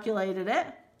calculated it,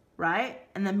 right?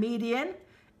 And the median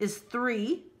is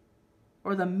 3,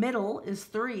 or the middle is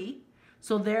 3.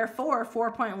 So therefore,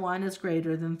 4.1 is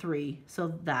greater than 3.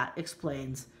 So that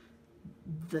explains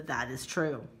that that is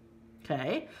true.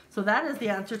 Okay, so that is the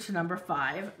answer to number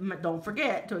 5. Don't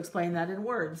forget to explain that in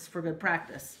words for good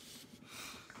practice.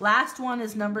 Last one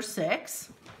is number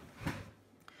 6.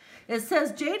 It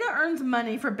says Jada earns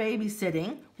money for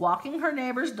babysitting, walking her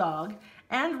neighbor's dog,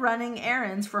 and running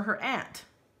errands for her aunt.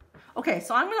 Okay,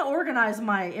 so I'm going to organize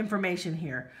my information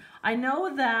here. I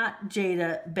know that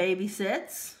Jada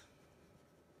babysits,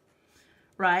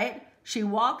 right? She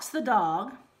walks the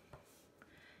dog.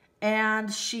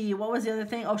 And she, what was the other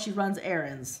thing? Oh, she runs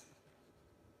errands.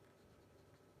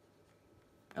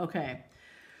 Okay.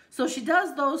 So she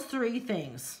does those 3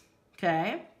 things,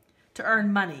 okay, to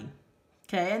earn money.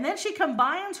 Okay, and then she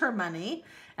combines her money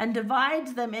and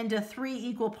divides them into 3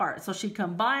 equal parts. So she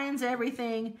combines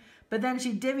everything, but then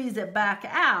she divvies it back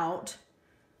out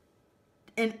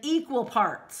in equal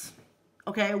parts.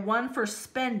 Okay, 1 for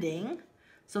spending.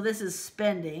 So this is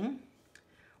spending.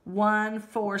 1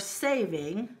 for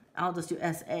saving. I'll just do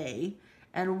SA.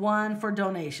 And 1 for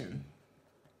donation.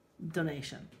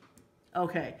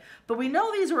 Okay, but we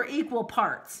know these were equal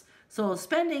parts. So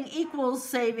spending equals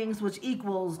savings, which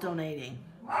equals donating,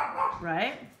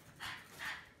 right?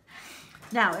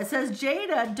 Now, it says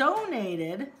Jada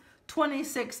donated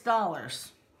 $26.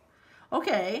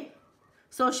 Okay,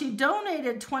 so she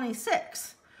donated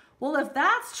 26. Well, if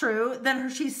that's true, then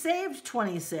she saved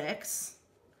 26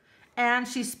 and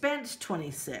she spent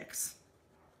 26.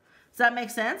 Does that make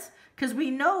sense? Because we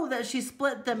know that she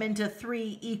split them into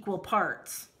 3 equal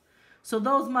parts. So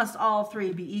those must all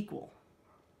 3 be equal.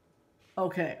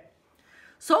 Okay.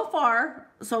 So far,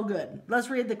 so good. Let's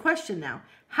read the question now.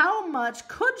 How much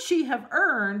could she have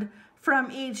earned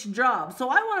from each job? So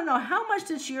I want to know, how much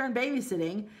did she earn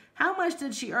babysitting? How much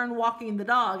did she earn walking the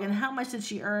dog? And how much did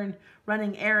she earn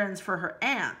running errands for her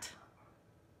aunt?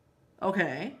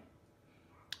 Okay.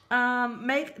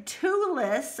 Make 2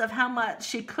 lists of how much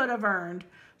she could have earned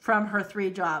from her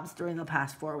 3 jobs during the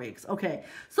past 4 weeks. Okay,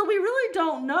 so we really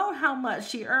don't know how much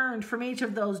she earned from each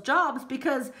of those jobs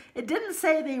because it didn't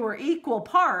say they were equal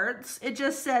parts. It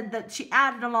just said that she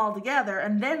added them all together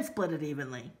and then split it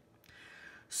evenly.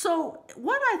 So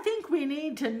what I think we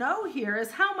need to know here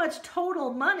is how much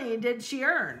total money did she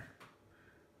earn,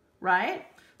 right?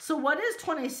 So what is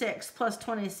 26 plus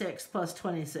 26 plus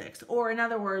 26? Or in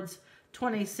other words,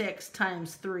 26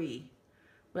 times 3.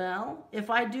 Well, if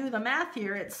I do the math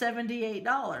here, it's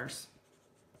 $78.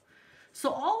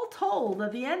 So all told,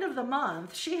 at the end of the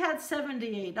month, she had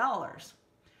 $78.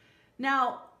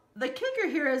 Now, the kicker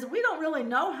here is we don't really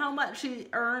know how much she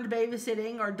earned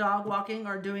babysitting or dog walking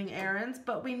or doing errands,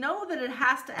 but we know that it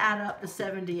has to add up to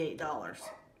 $78,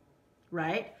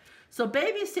 right? So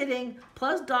babysitting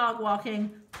plus dog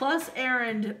walking plus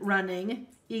errand running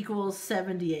equals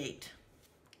 78.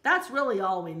 That's really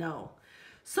all we know.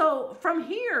 So from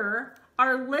here,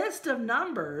 our list of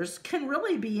numbers can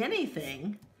really be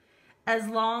anything as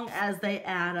long as they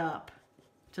add up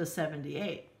to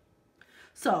 78.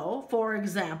 So, for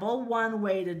example, one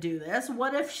way to do this,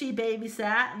 what if she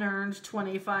babysat and earned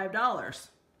 $25?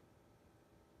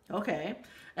 Okay,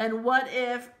 and what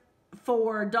if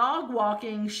for dog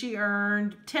walking she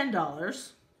earned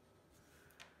 $10?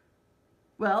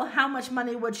 Well, how much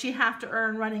money would she have to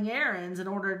earn running errands in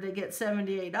order to get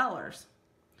 $78?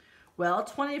 Well,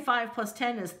 25 plus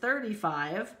 10 is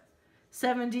 35.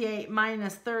 78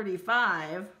 minus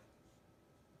 35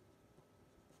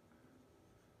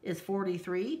 is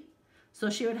 43. So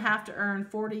she would have to earn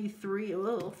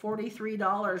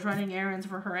 $43 running errands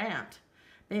for her aunt.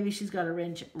 Maybe she's got a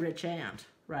rich aunt,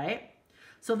 right?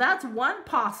 So that's one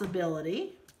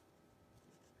possibility.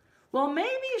 Well,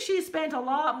 maybe she spent a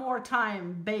lot more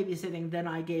time babysitting than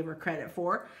I gave her credit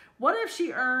for. What if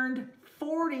she earned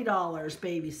 $40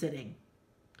 babysitting?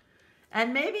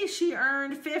 And maybe she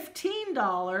earned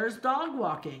 $15 dog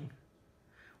walking.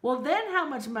 Well, then how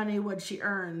much money would she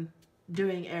earn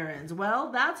doing errands? Well,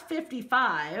 that's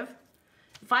 55.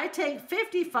 If I take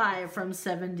 55 from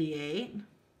 78,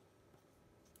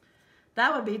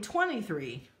 that would be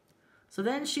 23. So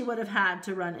then she would have had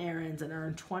to run errands and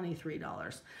earn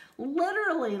 $23.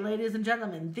 Literally, ladies and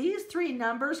gentlemen, these 3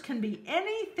 numbers can be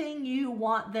anything you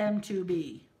want them to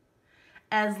be,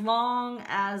 as long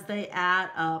as they add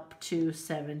up to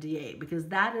 78, because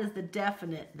that is the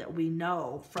definite that we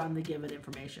know from the given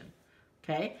information.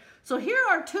 Okay, so here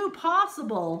are 2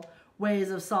 possible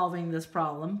ways of solving this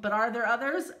problem, but are there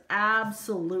others?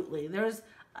 Absolutely. There's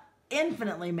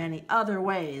infinitely many other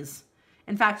ways.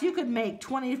 In fact, you could make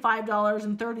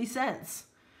 $25.30.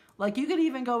 Like, you could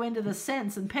even go into the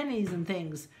cents and pennies and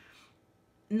things,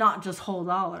 not just whole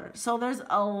dollars. So there's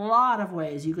a lot of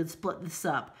ways you could split this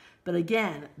up. But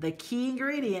again, the key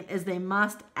ingredient is they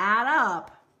must add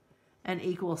up and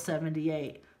equal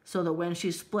 78, so that when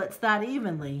she splits that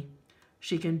evenly,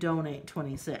 she can donate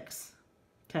 26.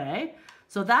 Okay?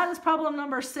 So that is problem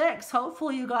number 6.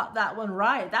 Hopefully you got that one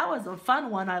right. That was a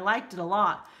fun one. I liked it a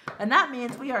lot. And that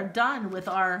means we are done with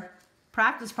our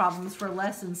practice problems for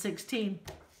lesson 16.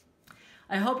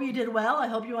 I hope you did well. I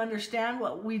hope you understand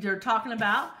what we are talking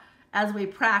about as we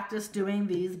practice doing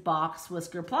these box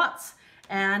whisker plots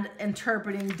and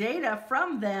interpreting data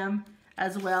from them,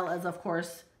 as well as, of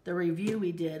course, the review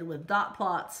we did with dot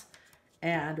plots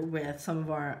and with some of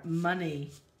our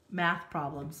money math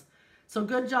problems. So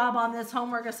good job on this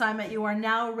homework assignment. You are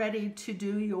now ready to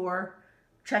do your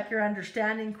Check Your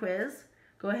Understanding quiz.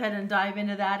 Go ahead and dive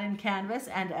into that in Canvas.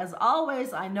 And as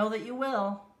always, I know that you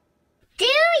will. Do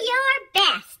your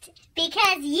best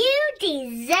because you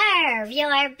deserve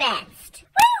your best.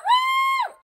 Woo!